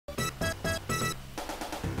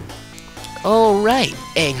Alright,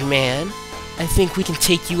 Eggman. I think we can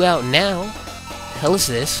take you out now. Hell is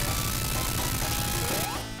this?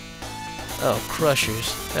 Oh,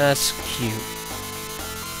 crushers. That's cute.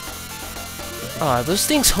 Are those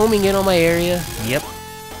things homing in on my area? Yep.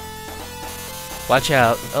 Watch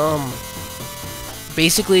out.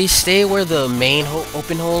 Basically, stay where the main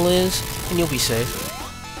open hole is, and you'll be safe.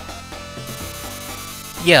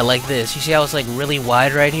 Yeah, like this. You see how it's like really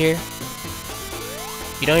wide right here?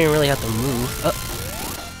 You don't even really have to move.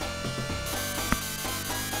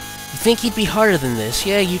 You think he'd be harder than this?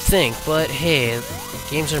 Yeah, you'd think, but hey,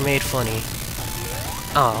 games are made funny.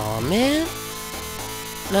 Aw, man.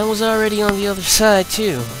 And I was already on the other side,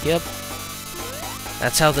 too. Yep.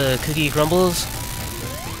 That's how the cookie crumbles?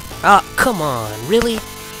 Ah, come on, really?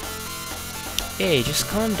 Hey, just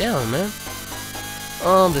calm down, man.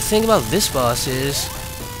 The thing about this boss is...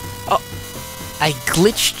 Oh, I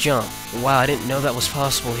glitch jump. Wow, I didn't know that was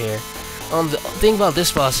possible here. The thing about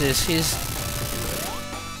this boss is his...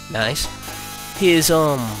 Nice. His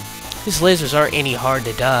lasers aren't any hard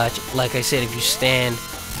to dodge. Like I said, if you stand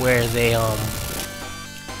where they,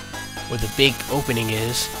 where the big opening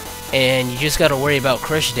is, and you just gotta worry about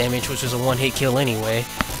crush damage, which is a one-hit kill anyway.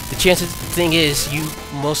 The thing is, you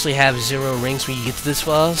mostly have 0 rings when you get to this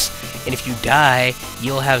boss, and if you die,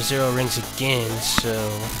 you'll have 0 rings again, so...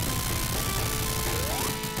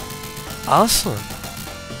 Awesome!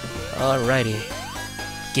 Alrighty.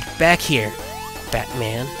 Get back here,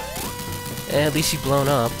 Batman. At least he blown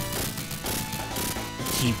up.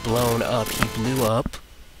 He blown up. He blew up.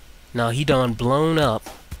 No, he done blown up.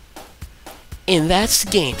 And that's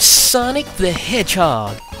the game, Sonic the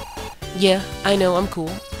Hedgehog. Yeah, I know, I'm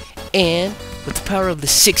cool. And with the power of the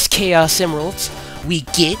 6 Chaos Emeralds, we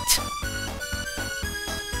get...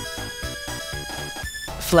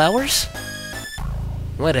 flowers?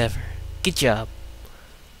 Whatever. Good job.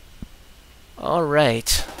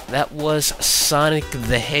 Alright, that was Sonic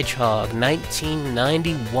the Hedgehog,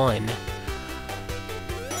 1991.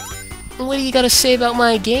 What do you gotta say about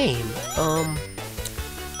my game?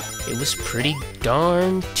 It was pretty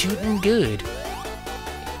darn tootin' good.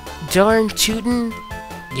 Darn tootin'?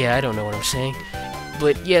 Yeah, I don't know what I'm saying.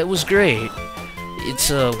 But yeah, it was great.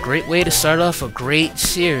 It's a great way to start off a great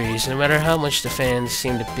series, no matter how much the fans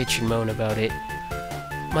seem to bitch and moan about it.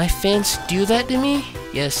 My fans do that to me?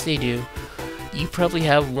 Yes, they do. You probably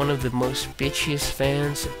have one of the most bitchiest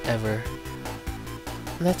fans ever.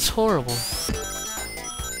 That's horrible.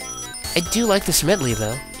 I do like this medley,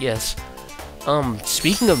 though. Yes.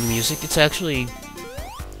 Speaking of music, it's actually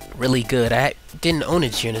really good. I didn't own a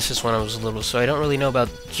Genesis when I was little, so I don't really know about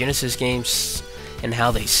Genesis games and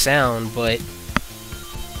how they sound, but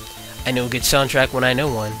I know a good soundtrack when I know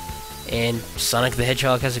one. And Sonic the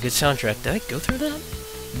Hedgehog has a good soundtrack. Did I go through that?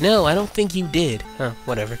 No, I don't think you did. Huh,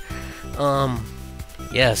 whatever.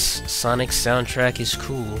 Yes, Sonic's soundtrack is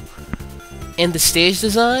cool. And the stage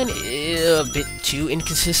design, a bit too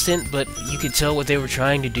inconsistent, but you could tell what they were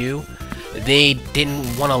trying to do. They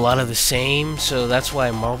didn't want a lot of the same, so that's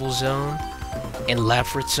why Marvel Zone and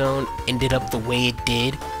Labyrinth Zone ended up the way it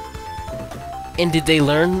did. And did they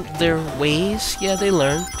learn their ways? Yeah, they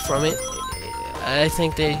learned from it. I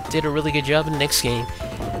think they did a really good job in the next game.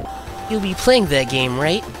 You'll be playing that game,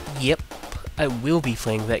 right? Yep, I will be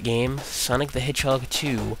playing that game. Sonic the Hedgehog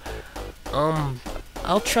 2.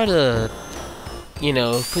 I'll try to, you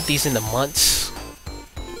know, put these into months.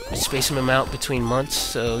 Spacing them out between months,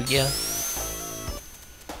 so yeah.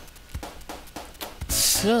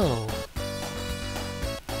 So,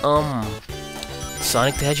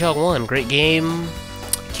 Sonic the Hedgehog 1, great game.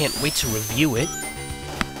 Can't wait to review it.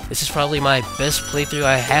 This is probably my best playthrough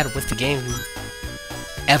I had with the game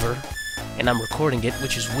ever, and I'm recording it,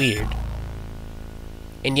 which is weird.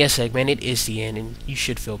 And yes, Eggman, it is the end, and you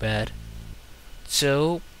should feel bad.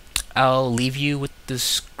 So, I'll leave you with the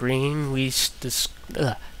scene we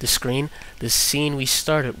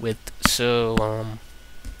started with. So,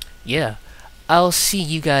 yeah, I'll see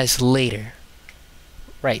you guys later.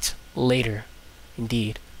 Right, later,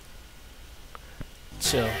 indeed.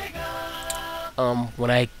 So,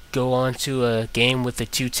 when I go on to a game with a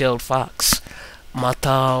two-tailed fox,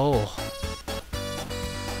 Matao.